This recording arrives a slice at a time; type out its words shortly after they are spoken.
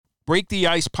Break the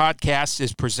Ice podcast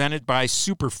is presented by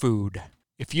Superfood.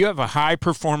 If you have a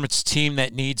high-performance team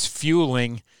that needs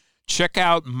fueling, check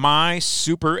out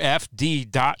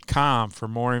mysuperfd.com for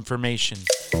more information.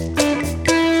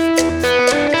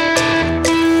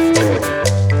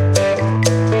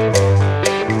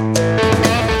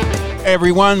 Hey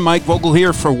everyone, Mike Vogel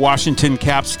here for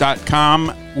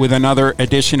WashingtonCaps.com with another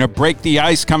edition of Break the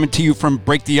Ice, coming to you from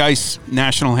Break the Ice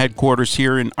National Headquarters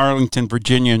here in Arlington,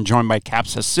 Virginia, and joined by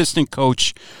Caps assistant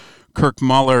coach Kirk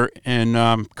Muller. And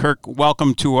Kirk,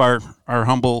 welcome to our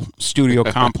humble studio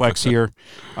complex here.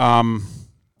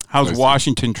 How's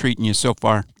Washington treating you so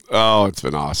far? Oh, it's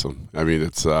been awesome. I mean,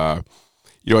 it's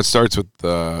it starts with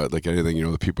like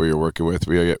anything, the people you're working with.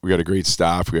 We got a great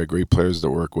staff. We got great players to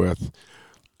work with.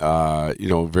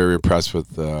 Very impressed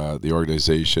with the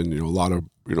organization. A lot of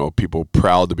people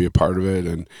proud to be a part of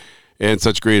it, and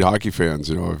such great hockey fans.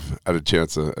 I've had a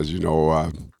chance to, as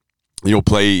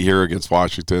play here against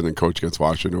Washington and coach against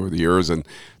Washington over the years, and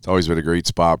it's always been a great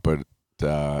spot. But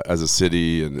as a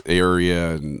city and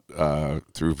area, and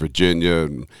through Virginia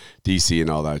and DC and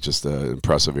all that, just an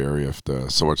impressive area.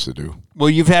 So much to do. Well,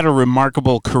 you've had a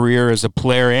remarkable career as a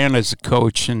player and as a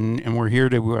coach, and we're here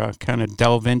to kind of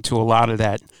delve into a lot of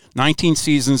that. 19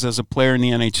 seasons as a player in the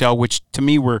NHL, which to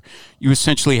me you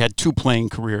essentially had two playing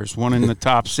careers, one in the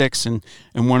top six and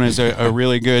one as a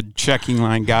really good checking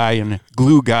line guy and a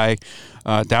glue guy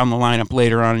down the lineup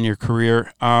later on in your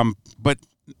career. But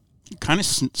kind of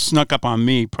snuck up on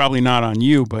me, probably not on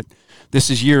you, but this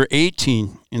is year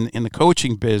 18 in the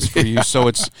coaching biz for you. So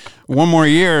it's one more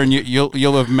year, and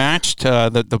you'll have matched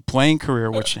the playing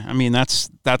career, which I mean that's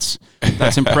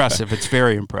impressive. It's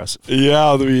very impressive. Yeah,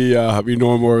 I'll be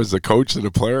no more as a coach than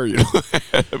a player,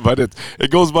 but it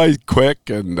goes by quick,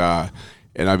 and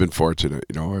I've been fortunate.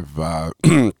 I've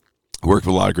worked with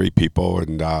a lot of great people,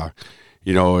 and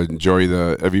enjoy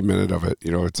every minute of it.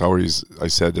 It's always, I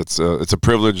said, it's a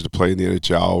privilege to play in the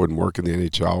NHL and work in the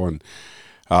NHL, and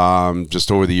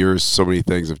just over the years, so many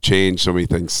things have changed, so many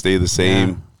things stay the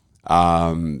same.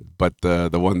 Yeah. But the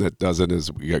one that doesn't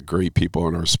is we got great people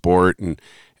in our sport, and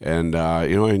I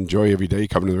enjoy every day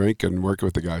coming to the rink and working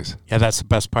with the guys. Yeah, that's the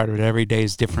best part of it. Every day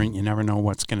is different. You never know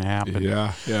what's going to happen.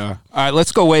 Yeah. All right,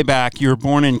 let's go way back. You were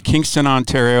born in Kingston,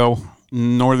 Ontario,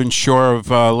 northern shore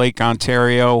of Lake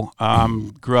Ontario.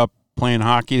 Grew up playing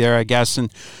hockey there, I guess.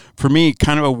 And for me,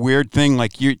 kind of a weird thing.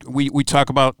 Like we talk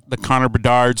about the Connor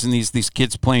Bedards and these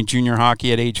kids playing junior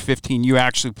hockey at age 15. You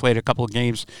actually played a couple of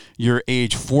games your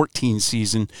age 14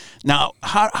 season. Now,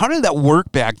 how did that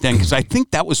work back then? Because I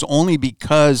think that was only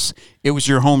because it was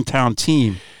your hometown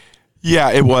team.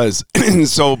 Yeah, it was.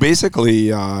 So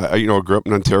basically, I grew up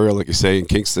in Ontario, like you say, in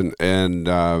Kingston, and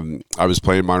I was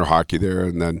playing minor hockey there,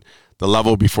 and then the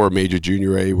level before Major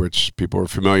Junior A, which people are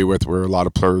familiar with, where a lot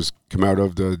of players come out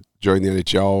of to join the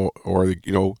NHL, or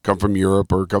come from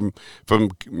Europe or come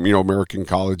from American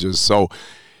colleges. So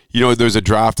there's a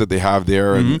draft that they have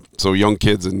there, and so young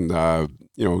kids in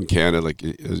Canada, like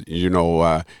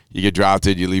you get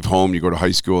drafted, you leave home, you go to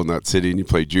high school in that city, and you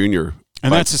play junior.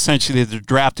 And that's essentially, the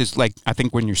draft is like, I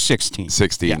think, when you're 16.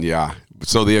 16, yeah.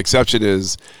 So the exception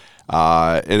is,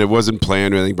 and it wasn't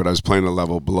planned or anything, but I was playing a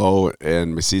level below,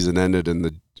 and my season ended,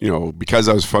 and because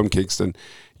I was from Kingston,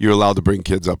 you're allowed to bring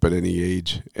kids up at any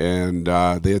age, and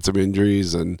they had some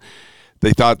injuries, and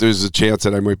they thought there's a chance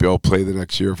that I might be able to play the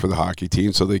next year for the hockey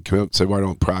team, so they came up and said, why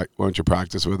don't you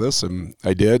practice with us? And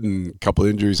I did, and a couple of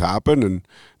injuries happened, and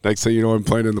next thing you know, I'm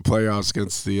playing in the playoffs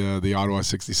against the Ottawa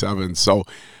 67. So it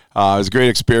was a great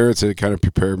experience, and it kind of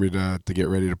prepared me to get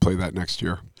ready to play that next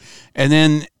year. And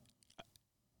then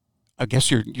I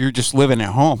guess you're just living at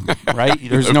home, right?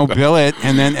 There's no billet,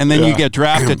 and then you get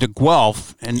drafted to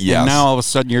Guelph, and now all of a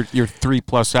sudden you're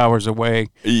 3+ hours away.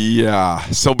 Yeah.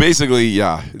 So basically,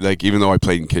 like even though I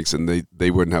played in Kingston,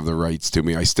 they wouldn't have the rights to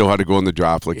me. I still had to go in the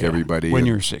draft like everybody. When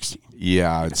you were 16.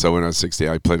 Yeah, and so when I was 16,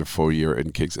 I played a full year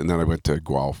in Kingston, and then I went to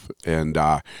Guelph, and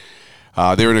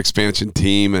they were an expansion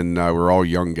team, and we're all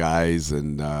young guys,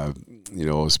 and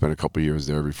spent a couple of years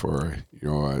there before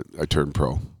I turned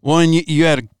pro. Well, and you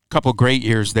had a couple great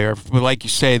years there, but like you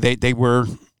say, they were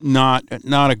not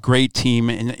a great team,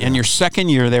 and your second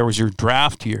year there was your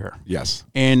draft year. Yes,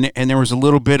 and there was a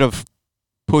little bit of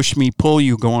push me pull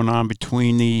you going on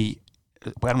between the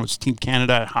Team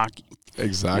Canada hockey.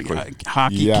 Exactly.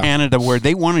 Hockey Canada, where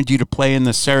they wanted you to play in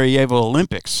the Sarajevo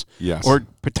Olympics. Yes. Or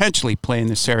potentially play in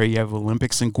the Sarajevo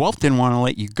Olympics, and Guelph didn't want to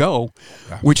let you go,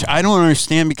 which I don't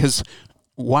understand, because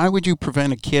why would you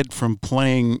prevent a kid from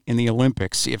playing in the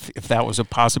Olympics if that was a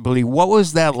possibility? What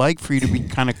was that like for you to be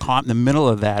kind of caught in the middle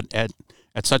of that at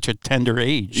such a tender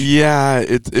age? Yeah,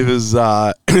 it was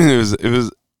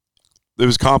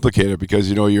was complicated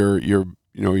because you're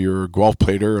a Guelph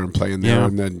player and I'm playing there,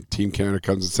 and then Team Canada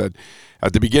comes and said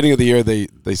at the beginning of the year they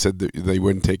said that they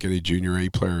wouldn't take any junior A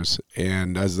players,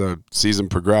 and as the season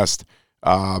progressed,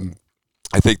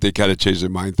 I think they kind of changed their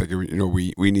mind, thinking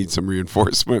we need some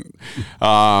reinforcement,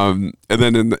 and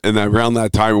then in around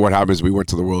that time, what happened is we went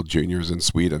to the World Juniors in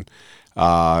Sweden,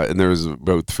 and there was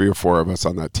about 3 or 4 of us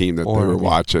on that team that they were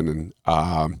watching, and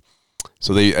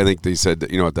so I think they said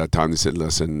that, at that time they said,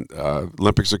 listen,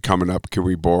 Olympics are coming up. Can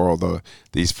we borrow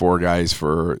these 4 guys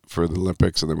for the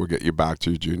Olympics, and then we'll get you back to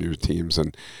your junior teams,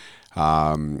 and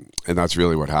that's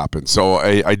really what happened. So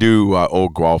I do owe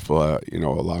Guelph, a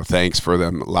lot of thanks for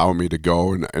them allowing me to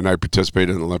go, and I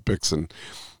participated in the Olympics, and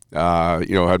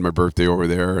had my birthday over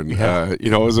there, and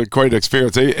it was quite an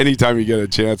experience. Anytime you get a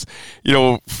chance,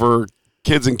 for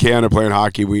kids in Canada playing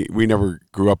hockey, we never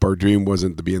grew up. Our dream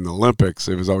wasn't to be in the Olympics.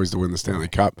 It was always to win the Stanley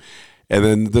Cup. And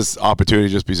then this opportunity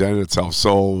just presented itself.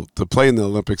 So to play in the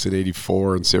Olympics in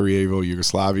 '84 in Sarajevo,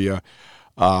 Yugoslavia,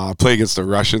 play against the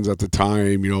Russians at the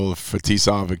time,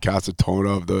 Fetisov and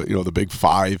Kasatonov, the big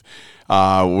 5,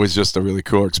 was just a really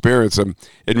cool experience. And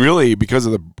really, because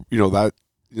of that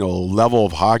level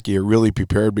of hockey, it really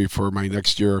prepared me for my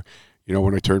next year,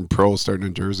 when I turned pro starting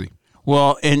in Jersey.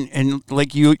 Well, and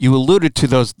like you alluded to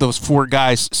those 4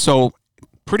 guys, so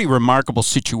pretty remarkable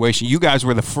situation. You guys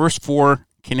were the first 4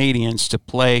 Canadians to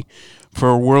play for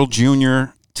a World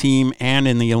Junior team and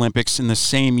in the Olympics in the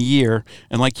same year.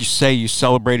 And like you say, you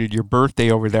celebrated your birthday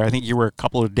over there. I think you were a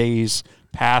couple of days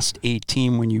past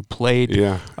 18 when you played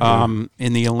in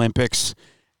the Olympics.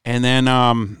 And then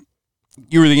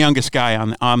you were the youngest guy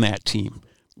on that team.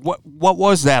 What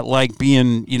was that like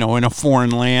being, in a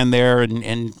foreign land there?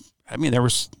 And I mean,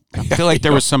 I feel like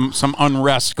there was some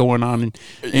unrest going on, and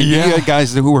you had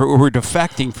guys who were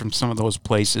defecting from some of those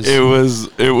places. It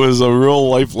was a real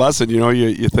life lesson.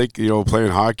 You think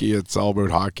playing hockey, it's all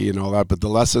about hockey and all that, but the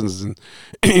lessons and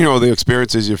the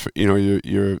experiences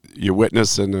you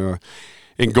witness and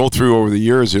go through over the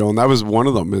years, and that was one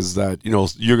of them. Is that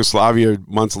Yugoslavia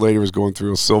months later was going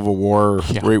through a civil war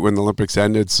right when the Olympics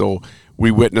ended, so we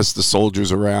witnessed the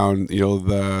soldiers around, a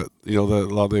lot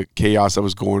of the chaos that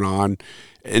was going on,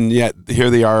 and yet here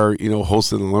they are,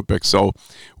 hosting the Olympics. So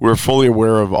we're fully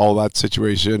aware of all that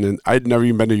situation, and I'd never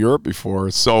even been to Europe before.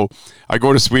 So I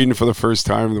go to Sweden for the first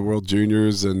time in the World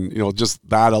Juniors, and just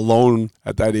that alone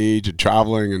at that age and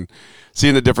traveling and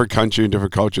seeing a different country and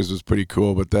different cultures was pretty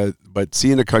cool. But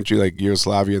seeing a country like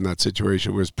Yugoslavia in that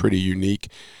situation was pretty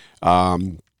unique.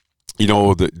 During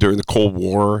the Cold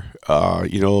War,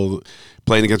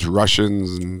 playing against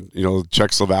Russians and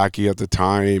Czechoslovakia at the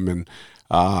time, and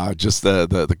just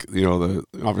the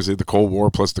obviously the Cold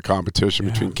War plus the competition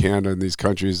between Canada and these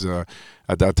countries at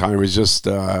that time was just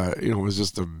it was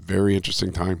just a very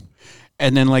interesting time.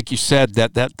 And then, like you said,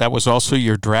 that was also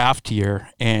your draft year,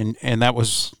 and that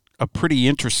was a pretty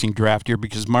interesting draft year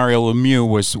because Mario Lemieux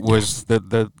was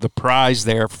the prize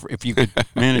there if you could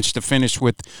manage to finish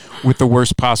with the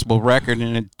worst possible record,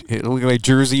 and it looked like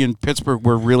Jersey and Pittsburgh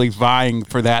were really vying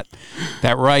for that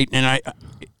right, and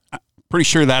I'm pretty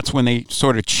sure that's when they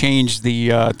sort of changed the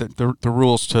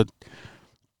rules to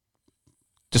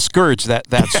discourage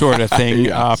that sort of thing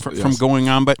from going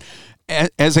on. But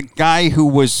as a guy who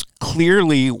was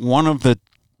clearly one of the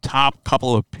top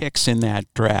couple of picks in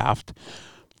that draft,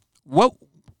 what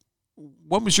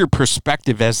was your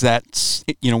perspective as that,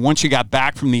 once you got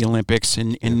back from the Olympics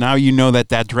and now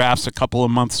that draft's a couple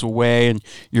of months away and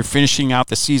you're finishing out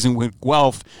the season with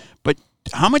Guelph, but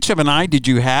how much of an eye did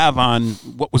you have on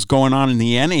what was going on in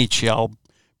the NHL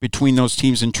between those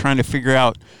teams and trying to figure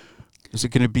out, is it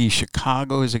going to be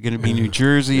Chicago? Is it going to be New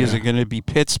Jersey? Is it going to be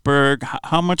Pittsburgh?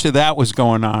 How much of that was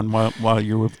going on while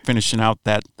you were finishing out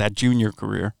that junior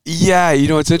career? Yeah,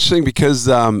 it's interesting because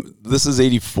this is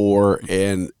 '84,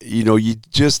 and you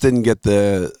just didn't get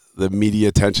the media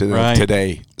attention of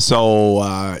today.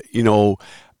 So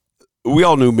we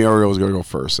all knew Mario was going to go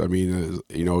first. I mean,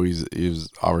 he's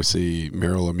obviously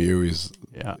Mario Lemieux.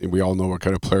 We all know what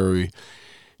kind of player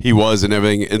he was and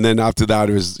everything. And then after that,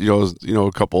 it was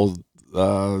a couple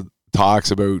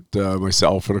talks about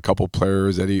myself and a couple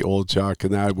players, Eddie Olchak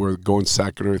and that, were going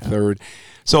second or third.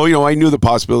 So, I knew the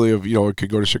possibility of, it could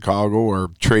go to Chicago or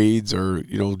trades or,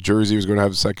 Jersey was going to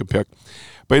have a second pick.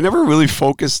 But I never really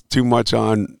focused too much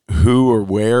on who or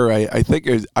where. I think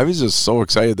I was just so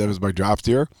excited that it was my draft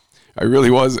year. I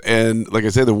really was. And like I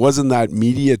said, there wasn't that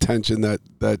media attention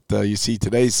that you see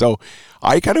today. So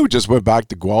I kind of just went back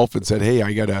to Guelph and said, hey,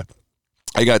 I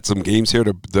got some games here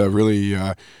to really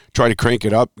try to crank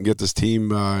it up and get this team,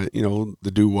 to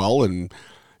do well and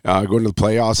go into the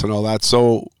playoffs and all that.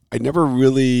 So I never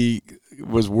really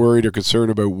was worried or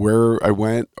concerned about where I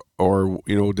went, or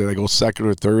did I go second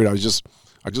or third. I just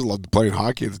loved playing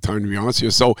hockey at the time, to be honest with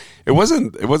you. So it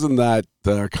wasn't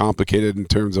that complicated in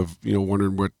terms of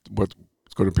wondering what's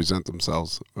going to present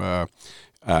themselves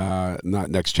not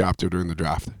next chapter during the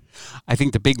draft. I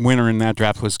think the big winner in that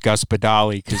draft was Gus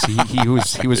Badali, because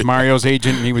he was Mario's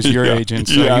agent and he was your agent,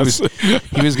 so yes.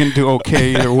 he was going to do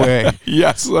okay either way.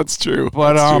 Yes, that's true.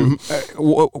 But that's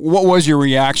true. What was your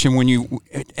reaction when you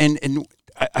and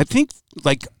I think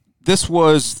like this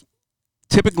was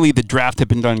typically the draft had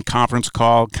been done conference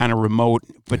call, kind of remote,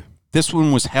 but this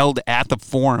one was held at the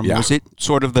Forum. Yeah. Was it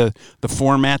sort of the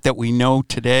format that we know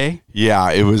today? Yeah,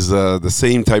 it was the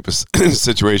same type of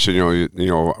situation.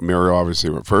 Mario obviously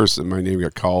went first, and my name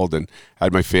got called, and I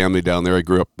had my family down there. I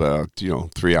grew up,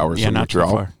 3 hours from not Montreal,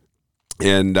 too far.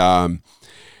 And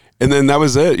then that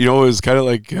was it. It was kind of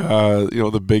like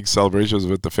the big celebrations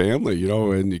with the family.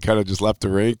 And you kind of just left the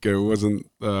rink. It wasn't.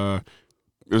 It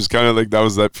was kind of like that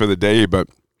was that for the day, but.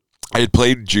 I had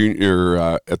played junior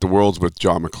at the Worlds with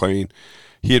John McLean.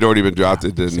 He had already been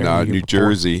drafted in New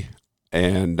Jersey,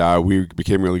 and we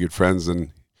became really good friends.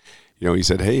 And he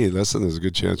said, "Hey, listen, there's a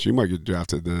good chance you might get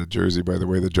drafted to Jersey. By the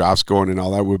way, the draft's going, and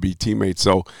all that would be teammates."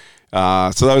 So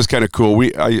that was kind of cool.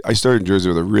 I started in Jersey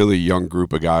with a really young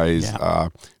group of guys. Yeah.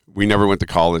 We never went to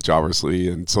college, obviously,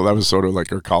 and so that was sort of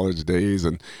like our college days.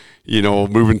 And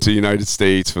moving to the United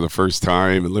States for the first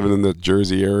time and living in the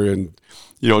Jersey area, and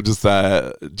just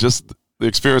the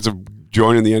experience of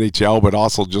joining the NHL, but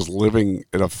also just living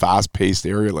in a fast-paced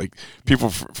area. Like people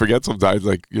forget sometimes,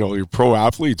 like you're pro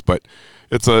athletes, but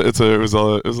it was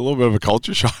a little bit of a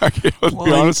culture shock. To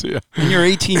be honest with you. And you're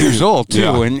 18 years old too,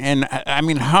 Yeah. and I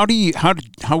mean, how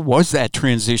was that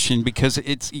transition? Because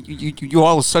it's you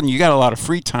all of a sudden you got a lot of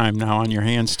free time now on your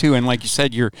hands too, and like you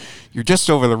said, you're just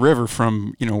over the river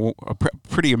from a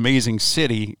pretty amazing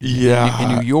city, in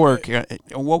New York.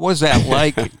 What was that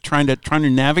like trying to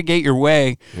navigate your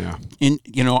way in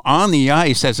on the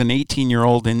ice as an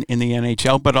 18-year-old in the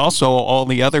NHL, but also all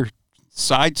the other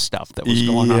side stuff that was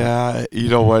going on? Yeah, you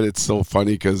know what? It's so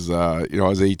funny because I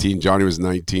was 18, Johnny was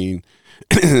 19,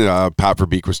 Pat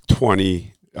Verbeek was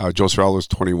 20, Joe Sorrell was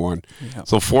 21. Yeah.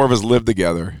 So four of us lived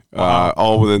together,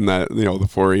 all within that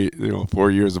the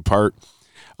 4 years apart.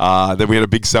 Then we had a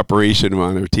big separation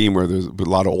on our team where there's a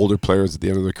lot of older players at the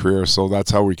end of their career. So that's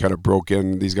how we kind of broke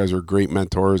in. These guys were great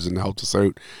mentors and helped us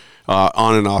out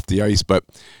on and off the ice. But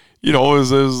it was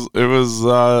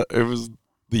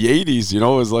the 80s, it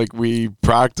was like we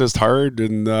practiced hard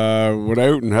and went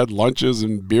out and had lunches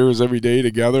and beers every day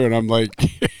together. And I'm like,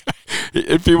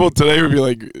 and people today would be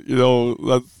like,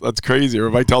 that's crazy. Or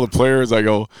if I tell the players, I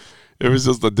go, it was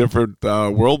just a different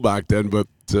world back then. But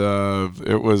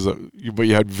it was, but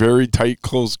you had very tight,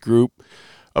 close group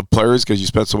of players because you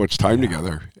spent so much time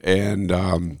together.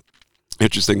 And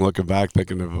interesting looking back,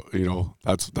 thinking of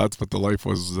that's what the life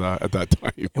was at that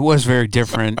time. It was very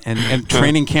different, and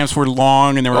training camps were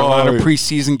long, and there were a lot of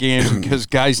preseason games because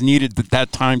guys needed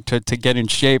that time to get in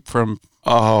shape from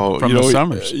the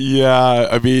summers. Yeah,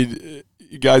 I mean,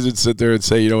 you guys would sit there and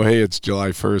say, hey, it's July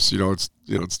 1st,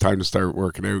 it's time to start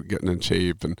working out, getting in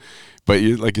shape, but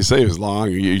like you say, it was long.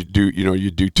 You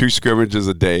do 2 scrimmages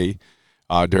a day.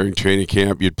 During training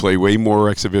camp, you'd play way more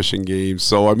exhibition games.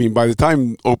 So, I mean, by the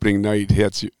time opening night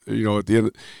hits, at the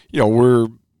end, we're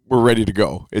ready to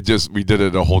go. We did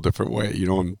it a whole different way,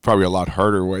 and probably a lot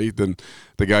harder way than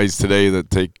the guys today that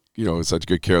take, such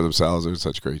good care of themselves. They're in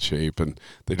such great shape, and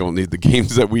they don't need the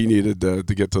games that we needed to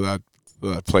get to that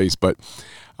place. But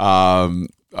I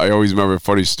always remember a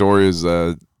funny story is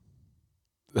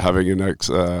having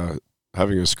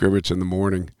a scrimmage in the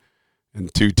morning.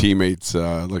 And 2 teammates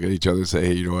look at each other and say,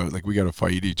 hey, like we got to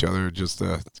fight each other just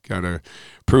to kind of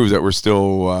prove that we're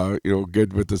still,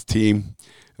 good with this team.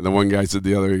 And the one guy said to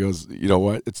the other, he goes, you know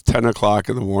what? It's 10 o'clock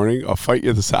in the morning. I'll fight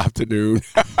you this afternoon.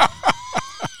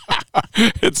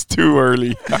 It's too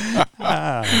early.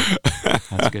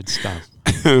 That's good stuff.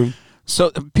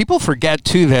 So people forget,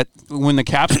 too, that when the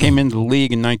Caps came into the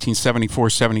league in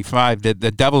 1974-75, that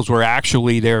the Devils were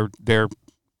actually their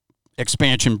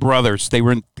expansion brothers. They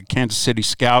were in the Kansas City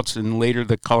Scouts and later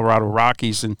the Colorado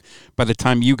Rockies, and by the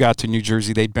time you got to New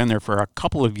Jersey, they'd been there for a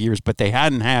couple of years, but they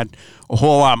hadn't had a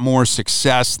whole lot more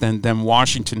success than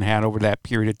Washington had over that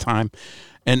period of time.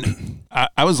 And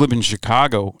I was living in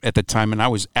Chicago at the time, and I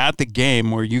was at the game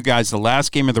where you guys, the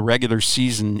last game of the regular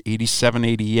season,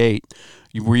 87-88,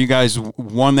 where you guys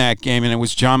won that game, and it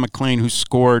was John McLean who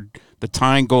scored the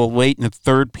tying goal late in the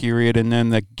third period, and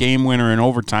then the game winner in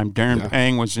overtime. Darren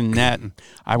Pang was in net, and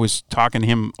I was talking to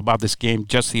him about this game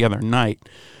just the other night.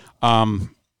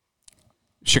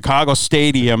 Chicago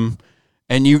Stadium,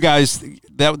 And you guys,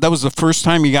 that was the first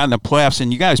time you got in the playoffs,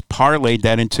 and you guys parlayed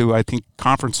that into, I think,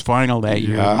 conference final that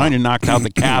year. Might have knocked out the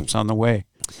Caps on the way.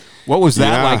 What was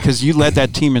that like? Because you led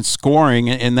that team in scoring,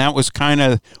 and that was kind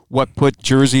of what put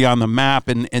Jersey on the map,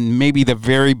 and maybe the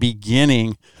very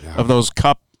beginning of those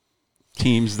Cup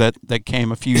teams that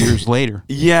came a few years later.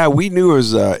 Yeah, we knew it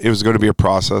was going to be a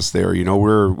process there. You know,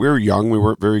 we were young, we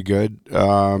weren't very good,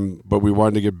 but we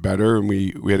wanted to get better, and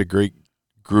we had a great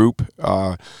group.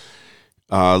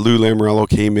 Lou Lamoriello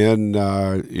came in,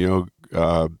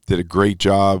 did a great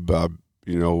job.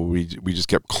 We just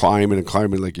kept climbing and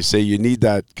climbing. Like you say, you need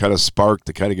that kind of spark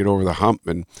to kind of get over the hump.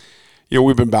 And,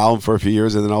 we've been battling for a few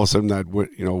years, and then all of a sudden that,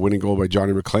 winning goal by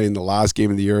Johnny McLean, the last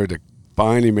game of the year to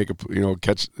finally make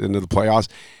catch into the playoffs.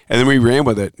 And then we ran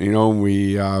with it, and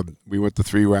we went to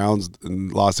 3 rounds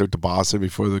and lost out to Boston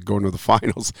before going to the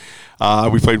finals.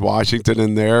 We played Washington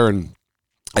in there, and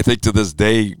I think to this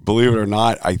day, believe it or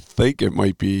not, I think it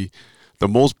might be the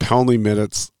most penalty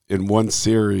minutes in one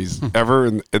series ever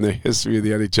in the history of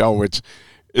the NHL, which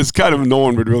is kind of no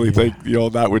one would really think,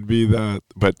 that would be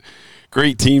but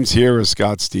great teams here with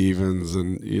Scott Stevens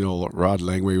and, Rod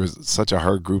Langway was such a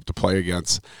hard group to play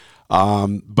against.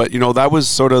 But, that was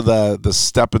sort of the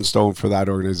stepping stone for that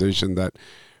organization that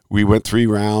we went 3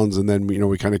 rounds, and then,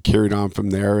 we kind of carried on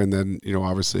from there. And then,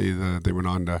 obviously they went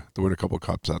on to win a couple of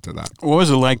cups after that. What was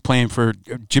it like playing for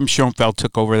Jim Schoenfeld?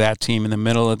 Took over that team in the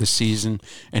middle of the season,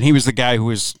 and he was the guy who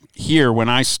was here when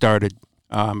I started,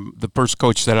 the first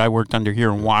coach that I worked under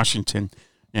here in Washington.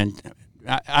 And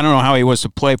I don't know how he was to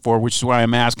play for, which is why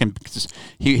I'm asking, because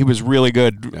he was really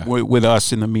good with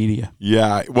us in the media.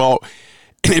 Yeah, well,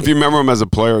 if you remember him as a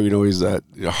player, he's that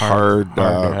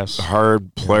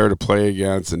hard player to play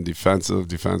against and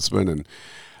defenseman,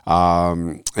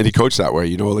 and he coached that way.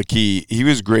 He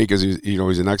was great because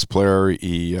he's an ex-player.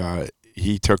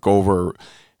 He took over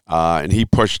and he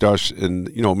pushed us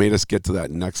and made us get to that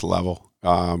next level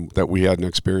that we hadn't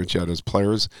experienced yet as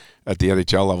players at the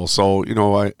NHL level. So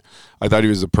I thought he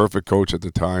was the perfect coach at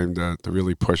the time to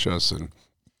really push us and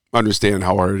understand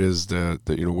how hard it is to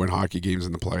win hockey games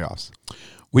in the playoffs.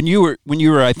 When you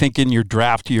were, I think, in your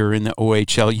draft year in the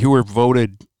OHL, you were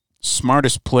voted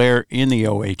smartest player in the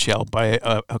OHL by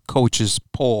a coach's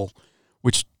poll,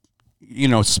 which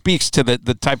speaks to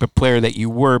the type of player that you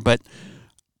were. But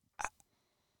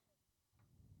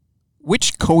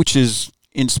which coaches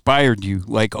inspired you,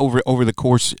 like over the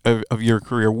course of your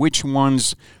career? Which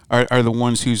ones are the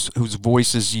ones whose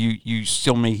voices you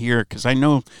still may hear? Because I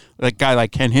know that guy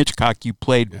like Ken Hitchcock, you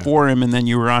played for him, and then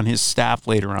you were on his staff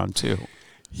later on too.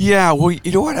 Yeah, well,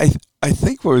 you know what? I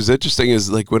think what was interesting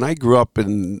is, like, when I grew up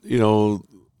in,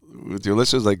 with your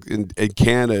listeners, like in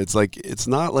Canada, it's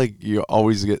not like you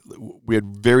always we had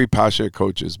very passionate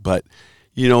coaches, but,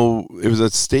 it was a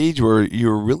stage where you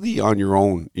were really on your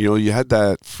own. You had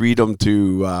that freedom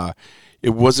to,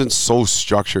 it wasn't so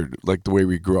structured like the way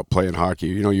we grew up playing hockey.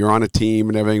 You're on a team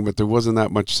and everything, but there wasn't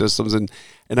that much systems. And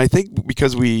I think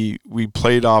because we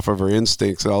played off of our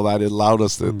instincts and all that, it allowed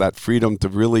us that freedom to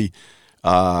really,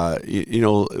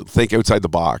 think outside the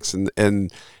box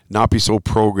and not be so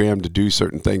programmed to do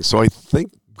certain things. So I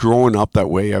think growing up that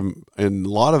way, and a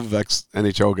lot of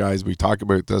ex-NHL guys, we talk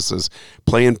about this as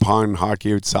playing pond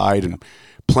hockey outside and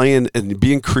playing and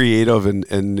being creative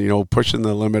and pushing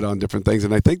the limit on different things.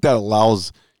 And I think that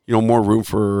allows, more room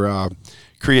for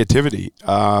creativity.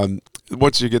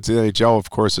 Once you get to the NHL,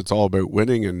 of course, it's all about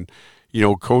winning and,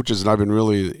 coaches. And I've been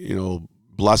really,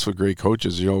 blessed with great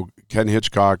coaches. Ken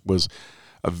Hitchcock was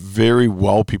a very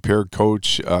well-prepared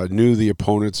coach, knew the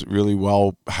opponents really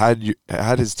well, had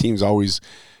his teams always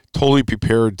totally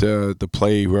prepared to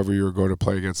play whoever you were going to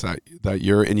play against that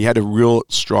year, and he had a real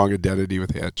strong identity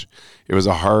with Hitch. It was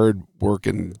a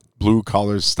hard-working,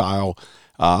 blue-collar style,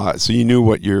 so you knew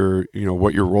what your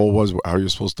role was, how you're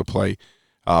supposed to play.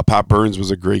 Pat Burns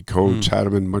was a great coach, had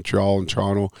him in Montreal and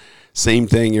Toronto. Same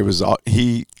thing. It was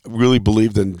he really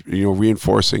believed in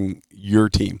reinforcing your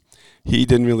team. He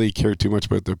didn't really care too much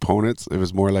about the opponents. It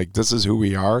was more like, this is who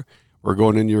we are. We're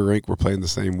going into your rink. We're playing the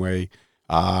same way.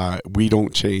 We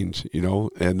don't change,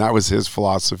 and that was his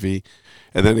philosophy.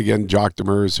 And then again, Jacques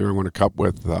Demers, who I won a cup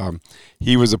with,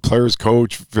 he was a player's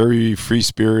coach, very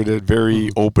free-spirited, very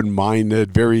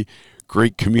open-minded, very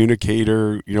great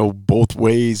communicator, both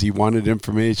ways. He wanted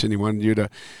information. He wanted you to,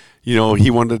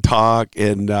 he wanted to talk,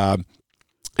 and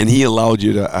he allowed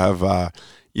you to have,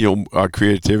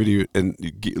 creativity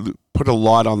and put a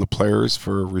lot on the players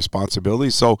for responsibility.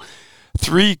 So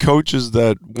 3 coaches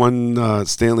that won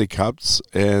Stanley Cups,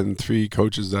 and 3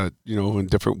 coaches that, in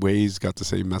different ways got the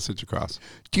same message across.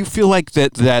 Do you feel like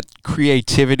that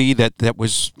creativity that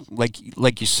was,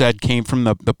 like you said, came from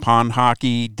the pond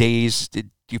hockey days? Do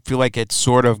you feel like it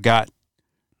sort of got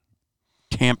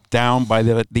tamped down by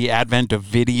the advent of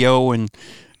video and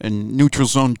neutral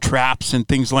zone traps and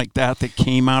things like that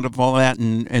came out of all that,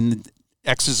 and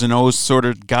X's and O's sort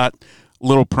of got a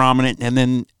little prominent, and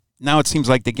then now it seems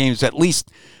like the game's at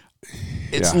least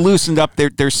it's loosened up.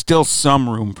 There's still some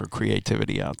room for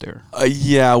creativity out there.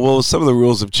 Well, some of the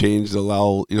rules have changed to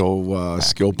allow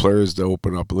skilled players to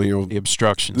open up. The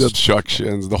obstructions,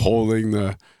 the holding,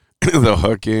 the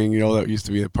hooking. That used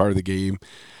to be a part of the game.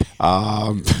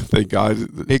 Thank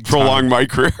God, big prolonged my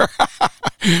career.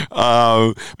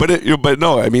 But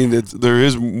no, I mean, there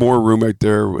is more room out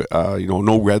there.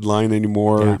 No red line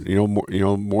anymore.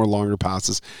 More longer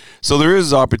passes. So there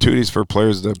is opportunities for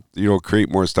players to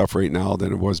create more stuff right now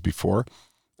than it was before,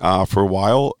 for a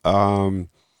while. I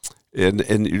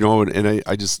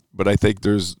think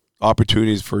there's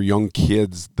opportunities for young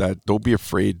kids that don't be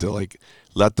afraid to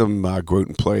let them go out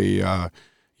and play.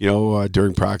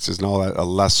 During practice and all that, a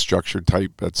less structured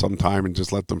type at some time, and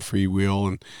just let them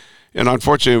freewheel. And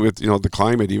unfortunately, with the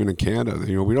climate, even in Canada,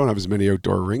 we don't have as many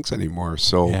outdoor rinks anymore.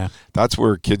 So that's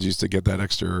where kids used to get that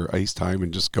extra ice time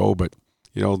and just go. But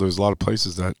there's a lot of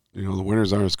places that the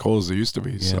winters aren't as cold as they used to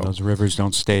be. Yeah, so those rivers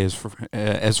don't stay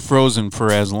as frozen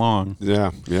for as long.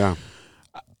 Yeah.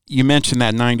 You mentioned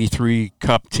that '93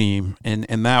 Cup team, and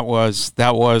that was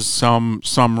some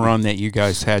run that you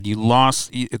guys had. You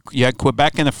lost. You had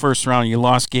Quebec in the first round. You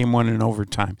lost game 1 in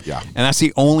overtime. Yeah, and that's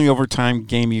the only overtime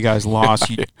game you guys lost.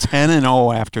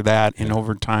 10-0 after that in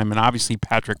overtime, and obviously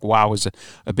Patrick Waugh was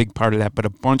a big part of that. But a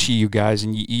bunch of you guys,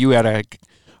 and you had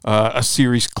a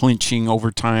series clinching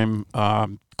overtime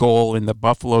goal in the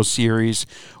Buffalo series.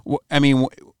 I mean,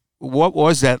 what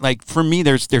was that like? For me,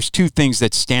 there's 2 things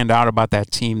that stand out about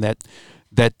that team that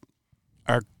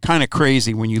are kind of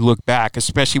crazy when you look back,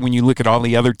 especially when you look at all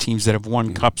the other teams that have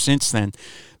won Cup since then.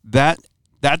 That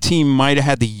team might have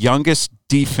had the youngest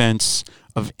defense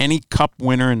of any Cup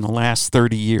winner in the last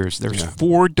 30 years. There's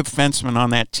 4 defensemen on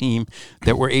that team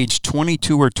that were aged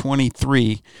 22 or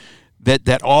 23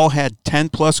 that all had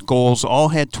 10-plus goals, all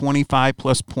had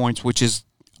 25-plus points, which is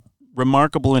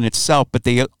remarkable in itself, but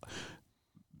the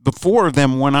 4 of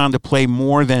them went on to play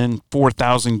more than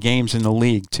 4,000 games in the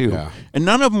league, too. Yeah. And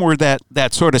none of them were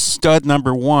that sort of stud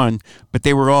number 1, but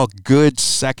they were all good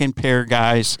second-pair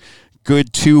guys,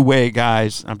 good two-way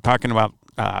guys. I'm talking about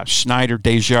Schneider,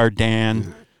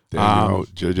 Desjardins,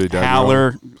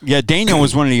 Haller. Yeah, Daniel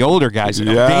was one of the older guys.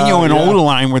 Daniel and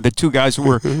Odeline were the 2 guys who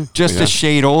were just a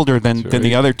shade older than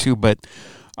the other 2, but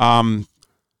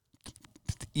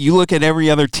you look at every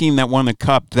other team that won the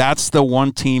Cup, that's the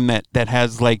one team that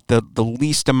has the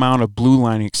least amount of blue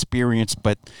line experience,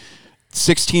 but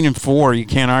 16-4, you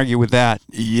can't argue with that.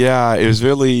 Yeah, it was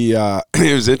really it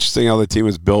was interesting how the team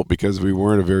was built because we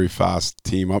weren't a very fast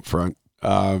team up front.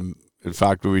 In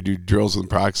fact, when we do drills and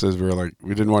practices,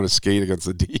 we didn't want to skate against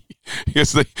the D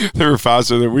because they were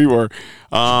faster than we were.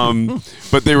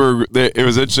 But it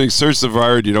was interesting. Serge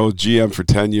Savard, GM for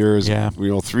 10 years. Yeah.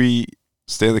 3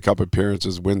 Stanley Cup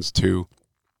appearances, wins 2.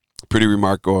 Pretty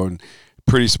remarkable and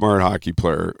pretty smart hockey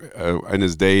player in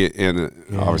his day, and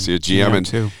obviously a GM and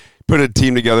too. Put a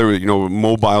team together with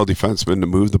mobile defensemen to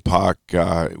move the puck,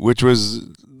 which was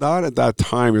not at that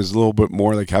time. It was a little bit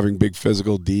more like having big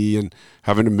physical D and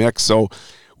having a mix. So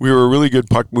we were a really good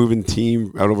puck moving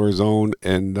team out of our zone,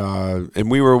 and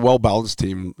we were a well balanced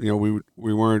team. We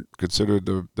weren't considered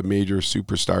the major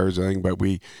superstars or anything, but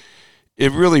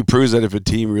it really proves that if a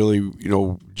team really,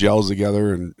 gels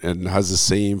together and has the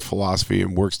same philosophy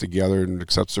and works together and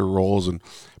accepts their roles and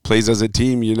plays as a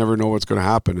team, you never know what's going to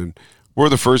happen. And we're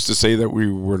the first to say that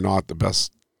we were not the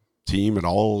best team at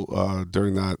all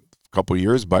during that couple of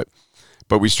years, but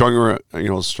we strung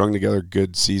together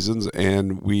good seasons,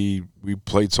 and we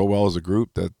played so well as a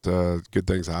group that good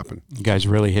things happen. You guys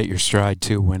really hit your stride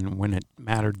too when it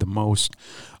mattered the most,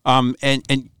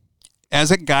 and as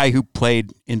a guy who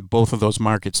played in both of those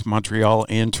markets, Montreal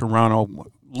and Toronto,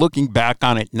 looking back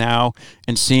on it now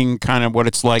and seeing kind of what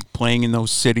it's like playing in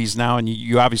those cities now, and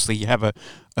you obviously have a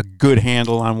good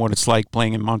handle on what it's like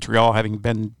playing in Montreal, having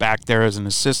been back there as an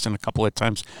assistant a couple of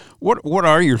times. What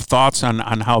are your thoughts on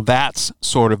how that's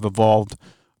sort of evolved,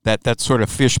 that sort of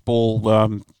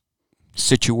fishbowl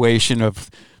situation of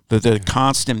the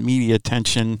constant media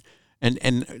attention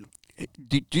and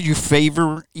did you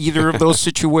favor either of those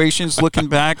situations? Looking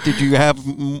back, did you have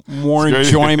more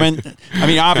enjoyment? I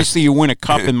mean, obviously you win a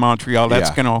cup in Montreal.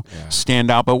 That's going to stand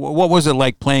out. But what was it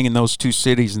like playing in those two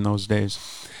cities in those days?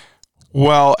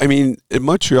 Well, I mean, in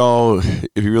Montreal,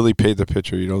 if you really paint the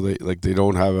picture, they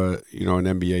don't have an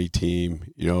NBA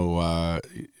team. They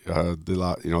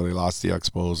lost the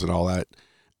Expos and all that.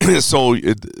 So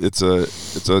it's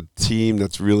a team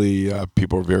that's really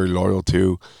people are very loyal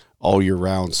to all year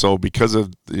round. So because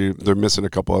of they're missing a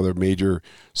couple other major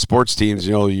sports teams,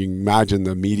 you can imagine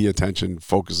the media attention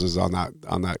focuses on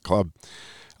that club,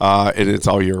 and it's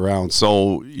all year round.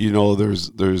 So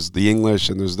there's the English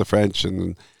and there's the French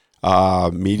and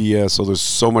media. So there's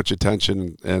so much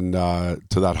attention and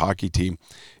to that hockey team.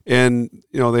 And,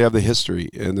 they have the history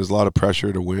and there's a lot of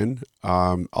pressure to win,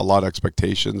 a lot of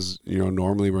expectations,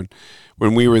 normally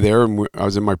when we were there and I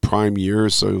was in my prime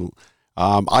years. So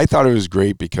I thought it was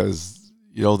great because,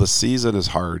 the season is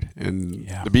hard and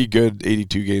to be good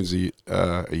 82 games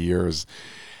a year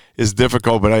is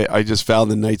difficult. But I just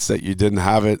found the nights that you didn't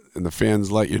have it and the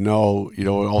fans let all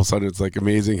of a sudden it's like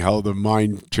amazing how the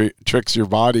mind tricks your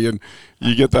body and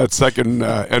you get that second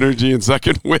energy and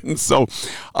second win. So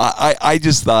I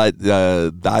just thought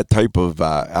that type of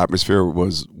atmosphere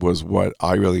was what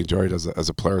I really enjoyed as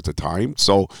a player at the time.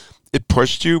 So it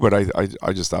pushed you, but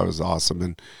I just thought it was awesome.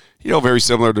 And, very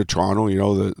similar to Toronto,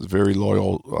 the very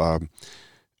loyal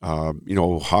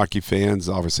hockey fans.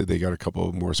 Obviously, they got a couple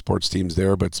of more sports teams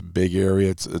there, but it's a big area.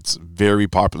 It's very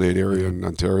populated area in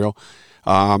Ontario.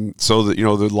 So that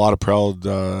there's a lot of proud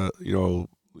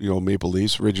Maple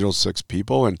Leafs, original 6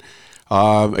 people, and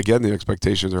again the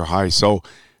expectations are high. So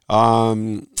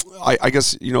I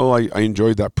guess I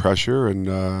enjoyed that pressure and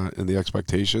the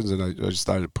expectations, and I just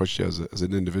thought it pushed you as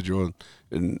an individual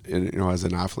and as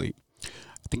an athlete.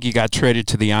 I think you got traded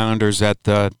to the Islanders at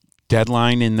the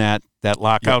deadline in that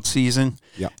lockout season.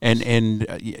 Yeah. And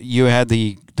you had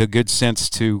the good sense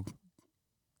to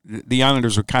 – the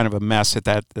Islanders were kind of a mess at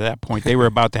that point. They were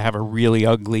about to have a really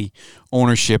ugly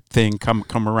ownership thing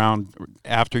come around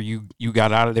after you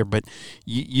got out of there. But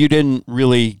you didn't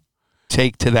really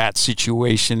take to that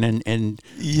situation. And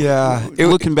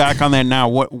looking back on that now,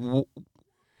 what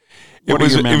it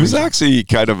was actually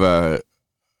kind of a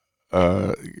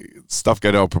stuff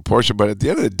got out of proportion. But at the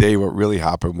end of the day, what really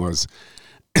happened was –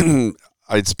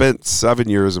 I'd spent 7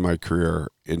 years of my career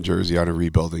in Jersey on a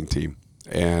rebuilding team,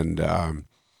 and I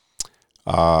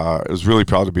was really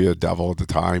proud to be a Devil at the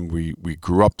time. We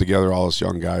grew up together, all us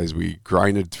young guys. We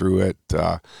grinded through it,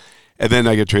 and then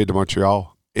I get traded to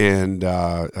Montreal, and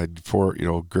I had 4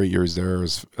 great years there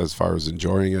as far as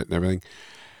enjoying it and everything.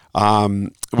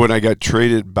 When I got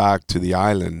traded back to the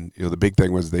island, the big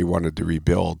thing was they wanted to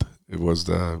rebuild. It was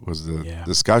the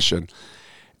discussion.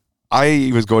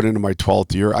 I was going into my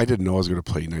 12th year. I didn't know I was going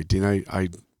to play 19. I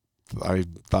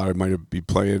thought I might be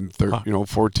playing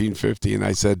 14, 15. And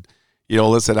I said,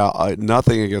 listen,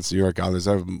 nothing against New York Islanders.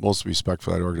 I have most respect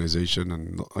for that organization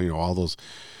and all those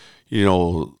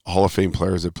Hall of Fame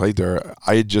players that played there.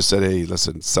 I had just said, hey,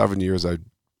 listen, 7 years I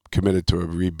committed to a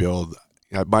rebuild.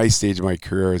 At my stage of my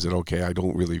career, I said, okay, I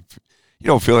don't really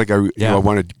feel like I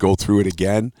want to go through it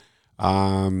again.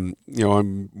 I'm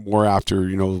more after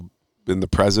in the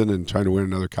present and trying to win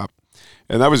another cup,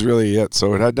 and that was really it.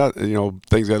 So it had not,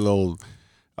 things got a little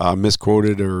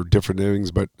misquoted or different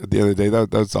things, but at the end of the day,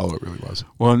 that's all it really was.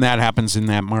 Well, and that happens in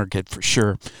that market for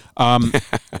sure. And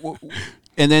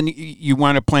then you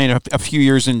wound up playing a few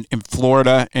years in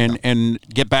Florida and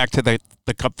get back to the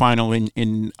cup final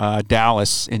in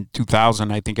Dallas in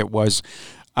 2000, I think it was.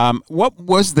 What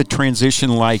was the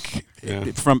transition like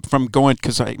from going,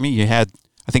 because you had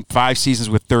I think 5 seasons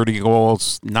with 30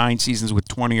 goals, 9 seasons with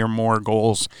 20 or more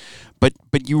goals, but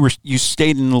you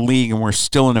stayed in the league and were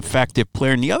still an effective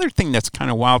player. And the other thing that's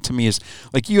kind of wild to me is,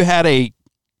 like, you had a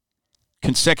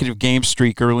consecutive game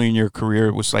streak early in your career.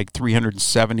 It was like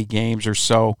 370 games or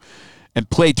so, and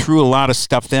played through a lot of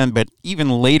stuff then. But even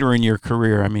later in your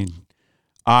career,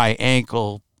 eye,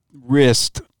 ankle,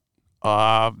 wrist,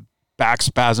 back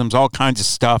spasms, all kinds of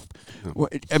stuff.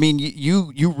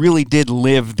 You really did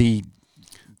live the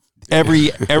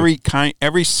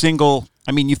every single.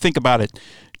 You think about it: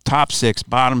 top 6,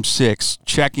 bottom 6,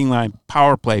 checking line,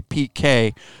 power play,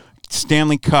 PK,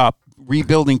 Stanley Cup,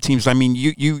 rebuilding teams.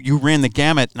 You ran the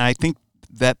gamut, and I think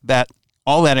that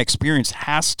all that experience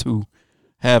has to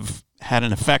have had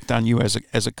an effect on you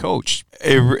as a coach.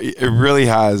 It really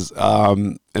has,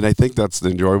 and I think that's the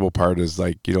enjoyable part. Is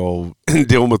dealing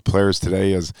with players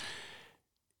today is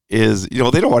they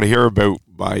don't want to hear about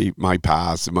my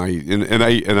past and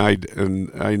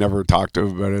I never talked to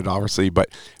him about it, obviously, but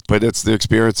it's the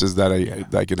experiences that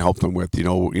I can help them with.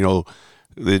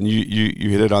 Then you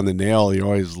hit it on the nail.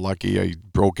 I was lucky. I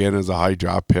broke in as a high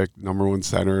draft pick, number 1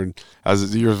 center, and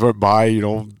as the years went by,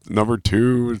 number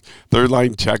 2, third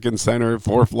line check-in center,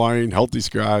 fourth line healthy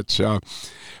scratch.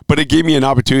 But it gave me an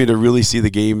opportunity to really see the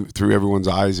game through everyone's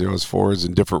eyes. As forwards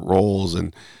in different roles,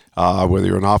 and whether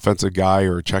you're an offensive guy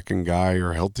or a check-in guy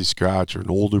or a healthy scratch or an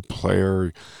older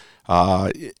player,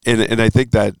 and I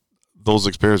think that those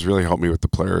experiences really helped me with the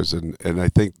players, and I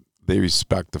think they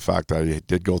respect the fact that I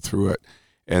did go through it.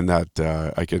 And that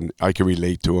I can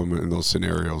relate to them in those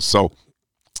scenarios. So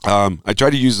I try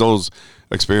to use those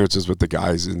experiences with the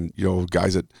guys, and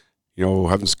guys that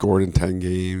haven't scored in 10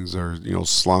 games, or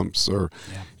slumps, or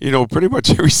pretty much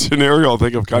every scenario I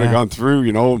think I've kind of gone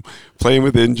through. Playing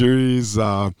with injuries,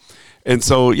 and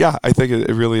so I think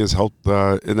it really has helped.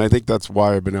 And I think that's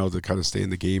why I've been able to kind of stay in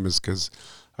the game, is because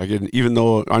even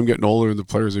though I'm getting older and the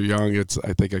players are young,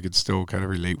 I think I could still kind of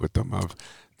relate with them.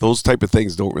 Those type of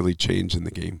things don't really change in the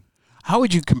game. How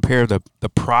would you compare the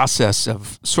process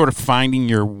of sort of finding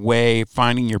your way,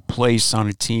 finding your place on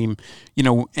a team?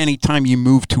 Anytime you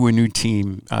move to a new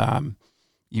team,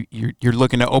 you're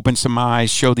looking to open some eyes,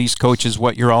 show these coaches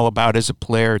what you're all about as a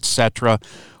player, etc.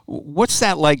 What's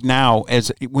that like now,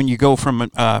 as when you go from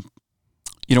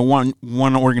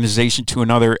one organization to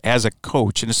another as a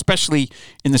coach, and especially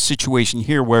in the situation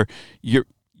here where you're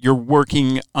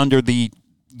working under the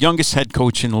youngest head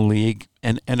coach in the league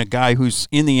and a guy who's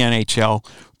in the NHL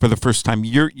for the first time.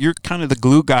 You're kind of the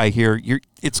glue guy here.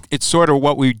 It's sort of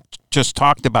what we just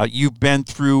talked about. You've been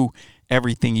through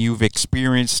everything. You've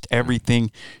experienced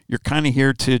everything. You're kind of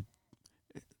here to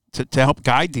help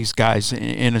guide these guys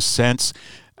in a sense.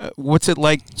 What's it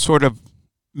like sort of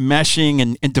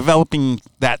meshing and developing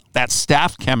that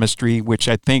staff chemistry, which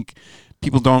I think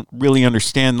people don't really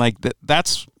understand,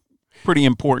 that's pretty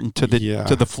important to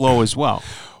the flow as well.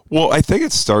 Well, I think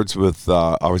it starts with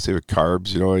obviously with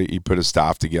Carbs. He put his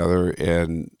staff together,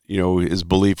 and his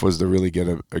belief was to really get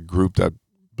a group that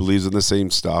believes in the same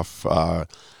stuff,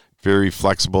 very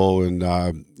flexible, and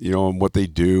in what they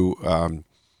do.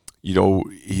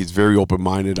 He's very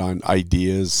open-minded on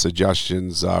ideas,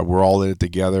 suggestions. We're all in it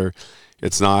together.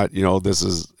 It's not, this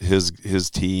is his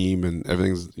team and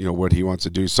everything's, what he wants to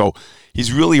do. So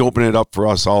he's really opened it up for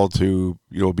us all to,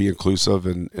 be inclusive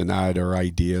and add our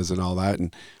ideas and all that.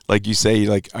 And like you say,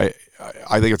 I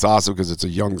think it's awesome because it's a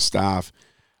young staff.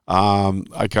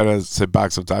 I kind of sit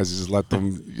back sometimes and just let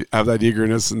them have that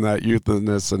eagerness and that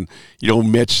youthfulness. And,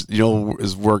 Mitch,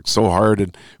 has worked so hard.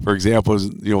 And, for example,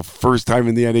 first time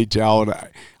in the NHL. And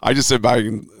I just sit back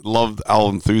and love how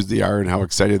enthused they are and how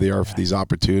excited they are for these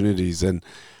opportunities. And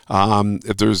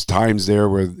if there's times there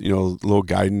where, a little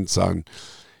guidance on,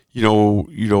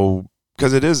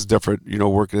 because it is different,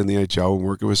 working in the NHL and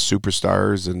working with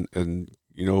superstars and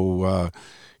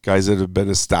guys that have been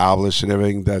established and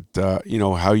everything, that,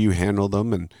 how you handle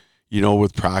them and,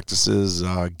 with practices,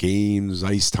 games,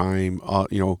 ice time,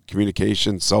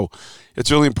 communication. So it's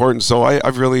really important. So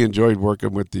I've really enjoyed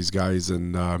working with these guys,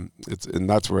 and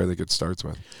that's where I think it starts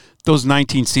with. Those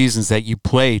 19 seasons that you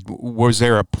played, was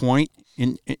there a point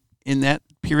in that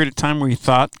period of time where you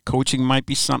thought coaching might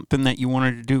be something that you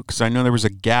wanted to do? Because I know there was a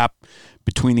gap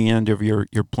between the end of your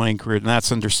playing career, and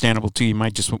that's understandable too. You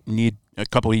might just need a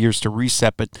couple of years to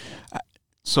reset. But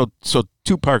so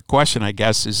two-part question, I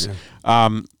guess, is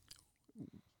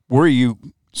were you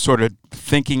sort of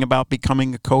thinking about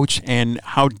becoming a coach, and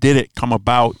how did it come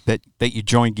about that you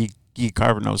joined Guy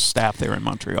Carbonneau's staff there in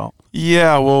Montreal?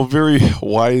 Yeah, well, very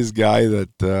wise guy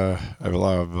that I have a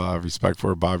lot of respect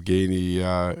for, Bob Gainey.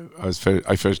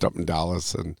 I finished up in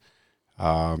Dallas, and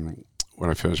when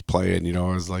I finished playing, I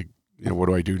was like, what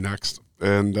do I do next?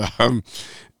 And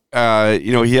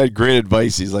he had great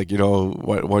advice. He's like,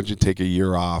 why don't you take a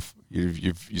year off?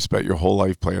 You spent your whole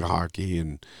life playing hockey,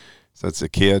 and since a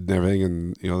kid and everything,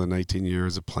 and the 19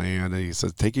 years of playing. And he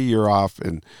says, take a year off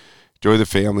and enjoy the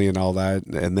family and all that.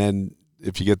 And then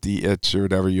if you get the itch or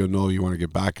whatever, you want to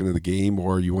get back into the game,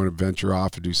 or you want to venture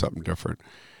off and do something different.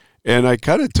 And I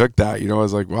kind of took that. I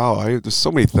was like, wow, there's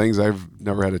so many things I've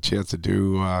never had a chance to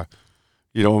do,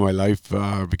 in my life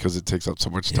because it takes up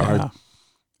so much time. Yeah.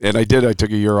 And I did. I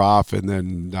took a year off, and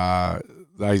then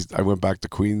I went back to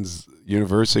Queen's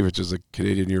University, which is a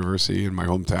Canadian university in my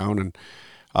hometown, and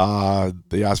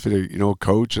they asked me to,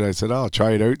 coach, and I said, I'll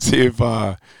try it out, see if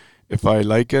I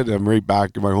like it. I'm right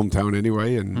back in my hometown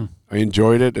anyway, and I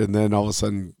enjoyed it. And then all of a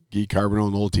sudden, Guy Carbonneau,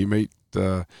 an old teammate,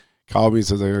 called me and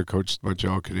says, I heard Coach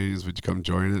Montreal Canadiens, would you come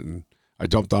join it? And I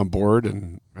jumped on board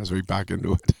and I was right back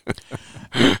into it.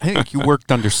 I think you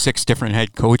worked under 6 different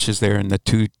head coaches there in the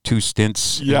two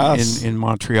stints Yes. in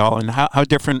Montreal. And how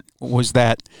different was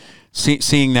that,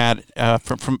 seeing that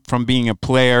from being a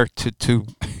player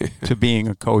to being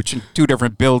a coach in 2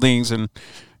 different buildings and,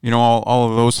 all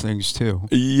of those things too?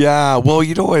 Yeah. Well,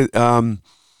 you know what?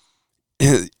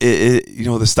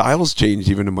 The styles changed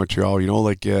even in Montreal.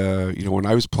 When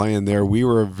I was playing there, we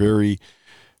were a very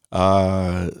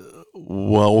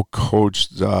well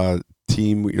coached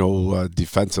team.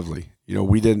 Defensively.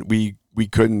 We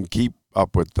couldn't keep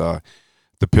up with the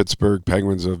Pittsburgh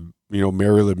Penguins of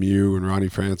Mary Lemieux and Ronnie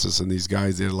Francis and these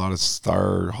guys. They had a lot of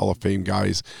star Hall of Fame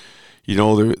guys.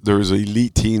 There was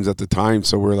elite teams at the time,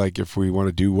 so we're like, if we want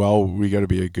to do well, we got to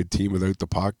be a good team without the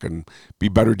puck and be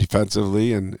better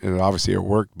defensively, and obviously it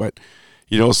worked. But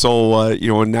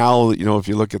and now if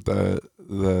you look at the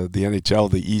NHL,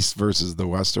 the East versus the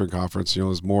Western Conference,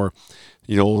 there's more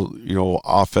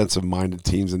offensive minded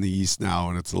teams in the East now,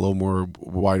 and it's a little more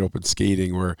wide open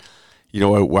skating. Where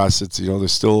out West, it's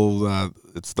there's still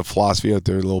it's the philosophy out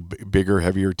there, a little bigger,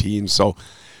 heavier teams. So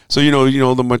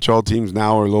the Montreal teams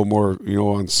now are a little more,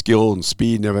 on skill and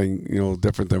speed and everything,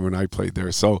 different than when I played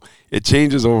there. So it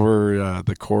changes over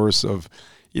the course of,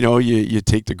 you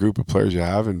take the group of players you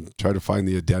have and try to find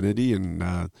the identity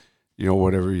and,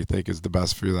 whatever you think is the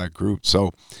best for that group.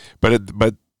 So, but at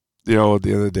the end of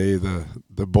the day,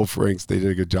 the both rinks, they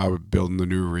did a good job of building the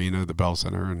new arena, the Bell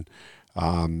Center, and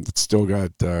it's still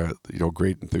got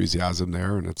great enthusiasm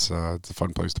there, and it's a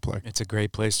fun place to play. It's a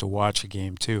great place to watch a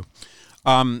game too.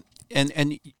 And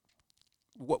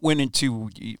what went into,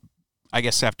 I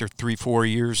guess, after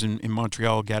 3-4 years in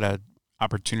Montreal, got an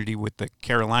opportunity with the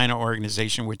Carolina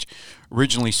organization, which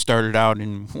originally started out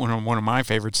in one of my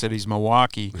favorite cities,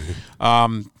 Milwaukee,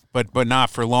 but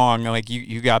not for long. Like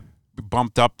you got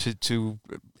bumped up to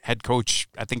head coach,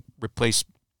 I think replaced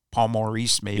Paul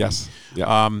Maurice maybe. Yes.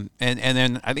 Yeah. And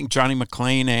then I think Johnny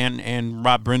McLean and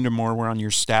Rob Brindamore were on your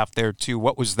staff there too.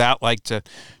 What was that like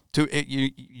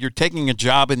you're taking a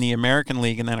job in the American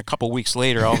League, and then a couple weeks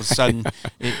later, all of a sudden,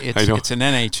 it's an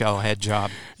NHL head job?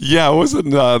 Yeah, it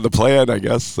wasn't the plan, I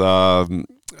guess. I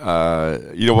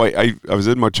was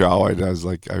in Montreal, and I was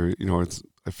like, I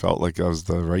felt like that was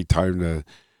the right time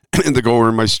to go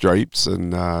earn my stripes,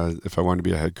 and if I wanted to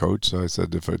be a head coach, so I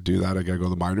said if I do that, I got to go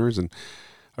to the minors, and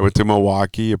I went to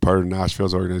Milwaukee, a part of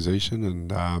Nashville's organization,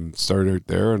 and started out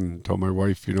there, and told my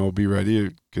wife, be ready.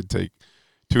 It could take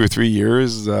 2 or 3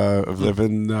 years of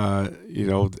living,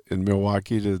 in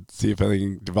Milwaukee to see if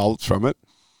anything develops from it.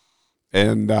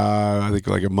 And I think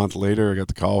like a month later, I got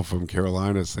the call from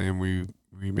Carolina saying we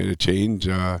made a change,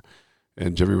 and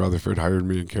Jimmy Rutherford hired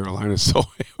me in Carolina. So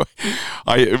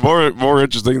more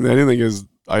interesting than anything is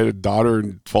I had a daughter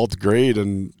in 12th grade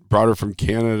and brought her from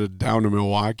Canada down to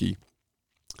Milwaukee.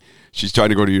 She's trying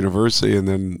to go to university, and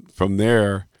then from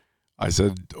there, I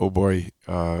said, oh boy,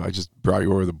 I just brought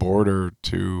you over the border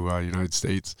to United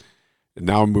States, and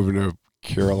now I'm moving to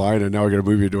Carolina. Now I got to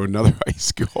move you to another high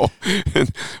school.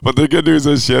 But the good news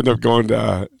is she ended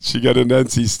up she got an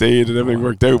NC State and everything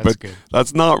worked out. But good.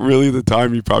 That's not really the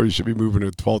time you probably should be moving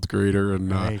a 12th grader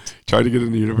and try to get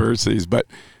into universities. But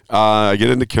I get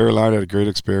into Carolina, had a great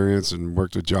experience, and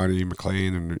worked with Johnny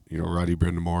McLean and Roddy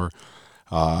Brindamore.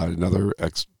 Another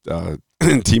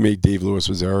teammate Dave Lewis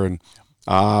was there, and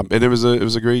it was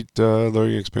a great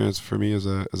learning experience for me as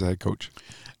a head coach.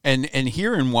 And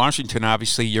here in Washington,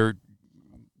 obviously,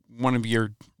 one of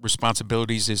your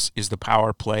responsibilities is the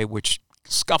power play, which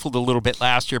scuffled a little bit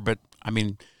last year. But I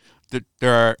mean,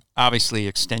 there are obviously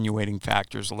extenuating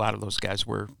factors. A lot of those guys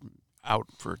were out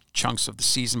for chunks of the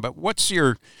season. But what's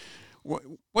your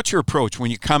approach when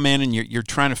you come in and you're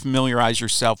trying to familiarize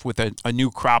yourself with a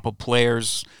new crop of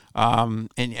players, and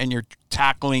you're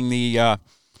tackling the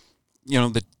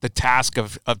task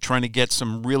of trying to get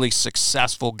some really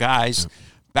successful guys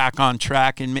back on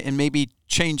track and maybe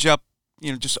change up,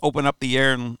 just open up the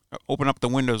air and open up the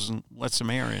windows and let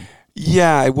some air in?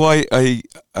 Yeah, well, I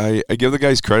give the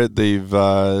guys credit. They've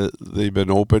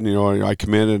been open. I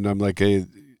come in and I'm like, hey,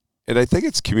 and I think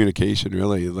it's communication,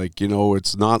 really. Like,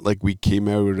 it's not like we came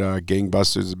out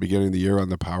gangbusters at the beginning of the year on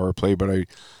the power play, but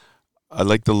I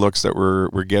like the looks that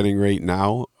we're getting right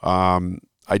now.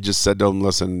 I just said to them,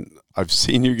 listen, I've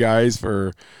seen you guys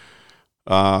for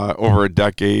over a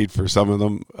decade for some of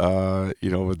them,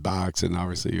 with Bax and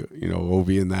obviously,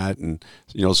 Ovi and that, and,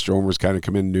 Stromer's kind of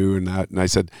come in new and that. And I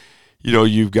said,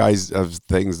 you guys have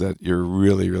things that you're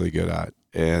really, really good at,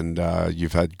 and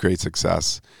you've had great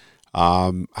success.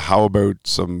 How about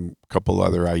some couple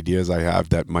other ideas I have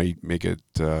that might make it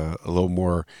a little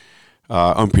more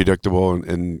unpredictable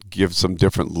and give some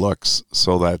different looks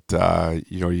so that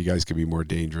you guys can be more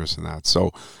dangerous in that.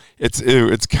 So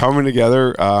it's coming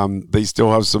together. They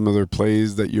still have some of their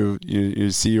plays that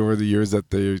you see over the years that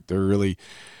they're really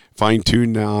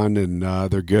fine-tuned on and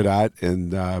they're good at,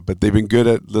 and but they've been good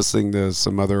at listening to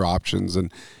some other options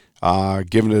and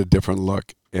giving it a different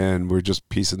look, and we're just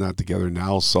piecing that together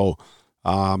now. So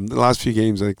the last few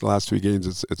games, I think the last 3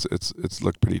 games, it's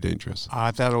looked pretty dangerous. I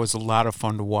thought it was a lot of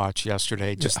fun to watch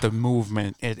yesterday. Just the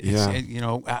movement.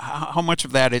 How much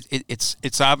of that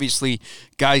it's obviously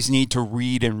guys need to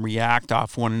read and react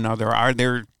off one another. Are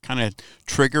there kind of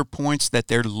trigger points that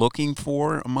they're looking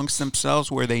for amongst themselves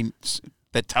where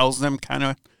that tells them kind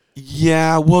of?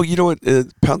 Yeah, well, you know what,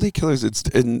 penalty killers, it's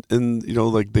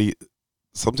like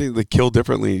something they kill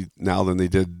differently now than they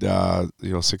did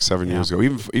 6-7 years ago,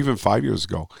 even 5 years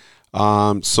ago.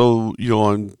 So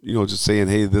just saying,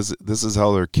 hey, this is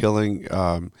how they're killing.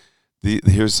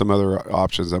 Here's some other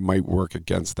options that might work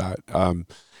against that.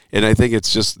 And I think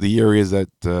it's just the areas that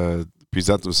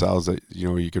present themselves that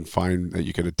you can find that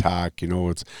you can attack.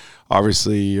 It's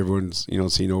obviously everyone's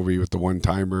seen Ovi with the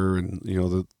one-timer and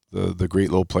the great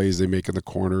little plays they make in the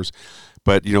corners.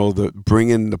 But, the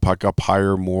bringing the puck up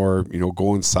higher more,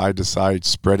 going side to side,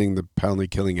 spreading the penalty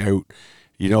killing out,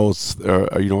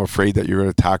 afraid that you're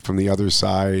going to attack from the other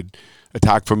side,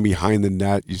 attack from behind the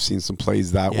net. You've seen some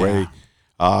plays that way.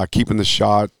 Keeping the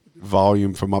shot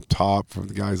volume from up top from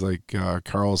the guys like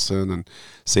Carlson and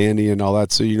Sandy and all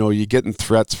that. So, you're getting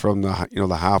threats from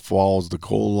the half walls, the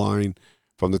goal line,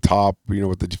 from the top,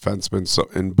 with the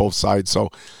defensemen in both sides. So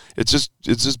it's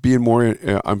just being more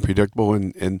unpredictable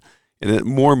and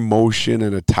more motion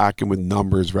and attacking with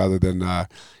numbers rather than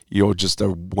just a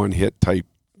one hit type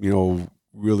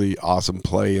really awesome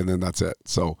play and then that's it.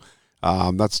 So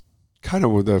that's kind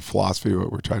of the philosophy of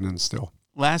what we're trying to instill.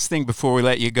 Last thing before we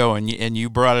let you go, and you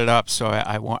brought it up, so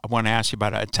I want to ask you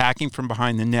about it. Attacking from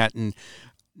behind the net. And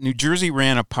New Jersey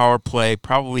ran a power play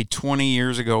probably 20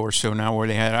 years ago or so now where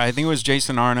they had, I think it was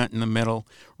Jason Arnott in the middle,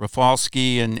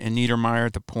 Rafalski and Niedermeyer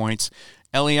at the points,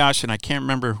 Eliash, and I can't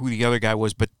remember who the other guy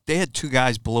was, but they had 2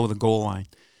 guys below the goal line.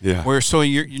 Yeah. Where so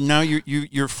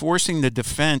you're forcing the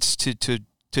defense to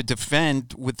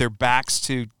defend with their backs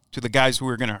to the guys who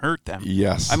are going to hurt them.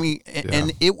 Yes. I mean,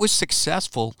 and it was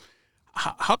successful.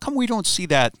 How come we don't see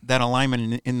that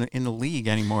alignment in the league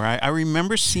anymore? I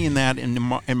remember seeing that and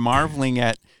marveling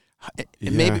at.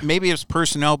 Maybe it's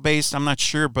personnel based. I'm not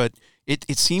sure, but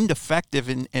it seemed effective,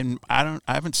 and I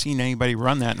haven't seen anybody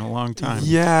run that in a long time.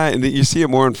 Yeah, and you see it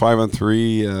more in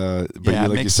 5-on-3, but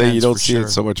like you say, you don't see it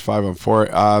so much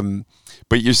 5-on-4.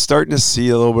 But you're starting to see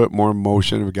a little bit more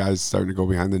motion of guys starting to go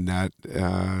behind the net.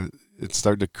 It's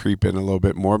starting to creep in a little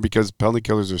bit more because penalty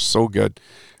killers are so good.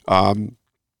 And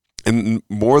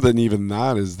more than even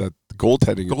that is that the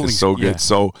goaltending is so good. Yeah.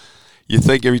 So you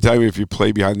think every time if you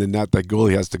play behind the net, that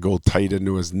goalie has to go tight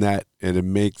into his net, and it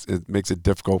makes it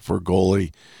difficult for a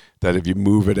goalie that if you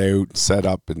move it out, set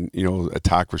up, and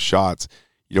attack with shots,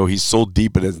 he's so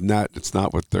deep in his net, it's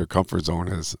not what their comfort zone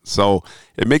is. So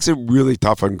it makes it really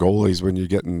tough on goalies when you're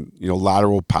getting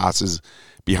lateral passes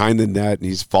behind the net, and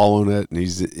he's following it, and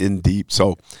he's in deep.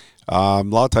 So a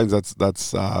lot of times that's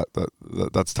tough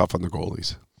on the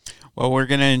goalies. Well, we're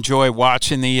going to enjoy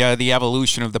watching the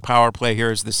evolution of the power play here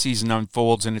as the season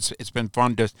unfolds, and it's been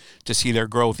fun to see their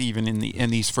growth even in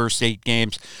these first 8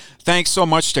 games. Thanks so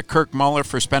much to Kirk Muller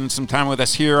for spending some time with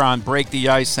us here on Break the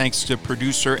Ice. Thanks to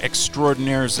producer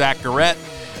extraordinaire Zach Garrett,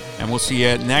 and we'll see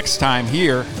you next time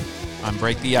here on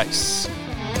Break the Ice.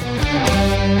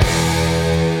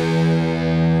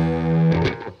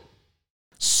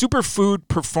 Superfood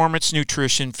Performance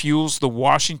Nutrition fuels the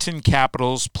Washington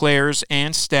Capitals players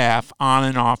and staff on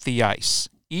and off the ice.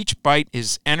 Each bite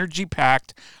is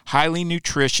energy-packed, highly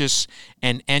nutritious,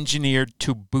 and engineered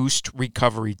to boost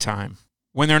recovery time.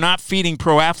 When they're not feeding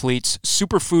pro athletes,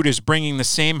 Superfood is bringing the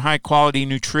same high-quality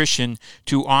nutrition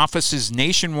to offices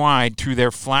nationwide through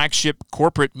their flagship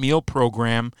corporate meal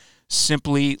program,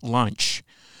 Simply Lunch.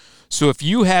 So if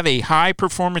you have a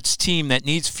high-performance team that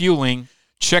needs fueling,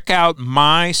 check out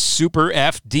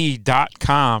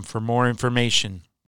mysuperfd.com for more information.